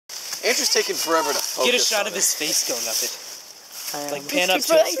Andrew's taking forever to focus. Get a shot of his face going up it. Like pan up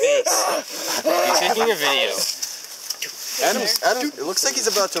to his face. He's taking a video. Adam, it looks like he's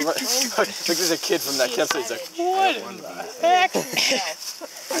about to run. Like there's a kid from that campsite. He's like, what in the heck?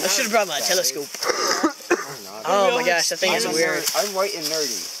 I should have brought my telescope. Oh my gosh, that thing is weird. I'm white and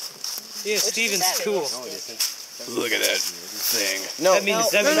nerdy. Yeah, Steven's cool. No, it isn't. Look at that thing. No, that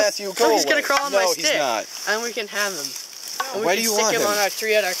means Matthew, go He's gonna crawl on my stick. No, he's not. And we can have him. And Why we do can you want stick him him? on our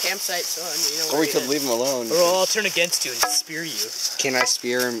tree at our campsite so you know Or we where could he leave him alone. Or I'll turn against you and spear you. Can I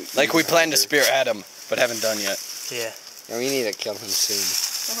spear him? Like we planned to spear Adam, but haven't done yet. Yeah. No, we need to kill him soon.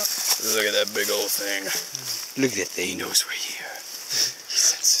 Look at that big old thing. Look at that thing. He knows we're here.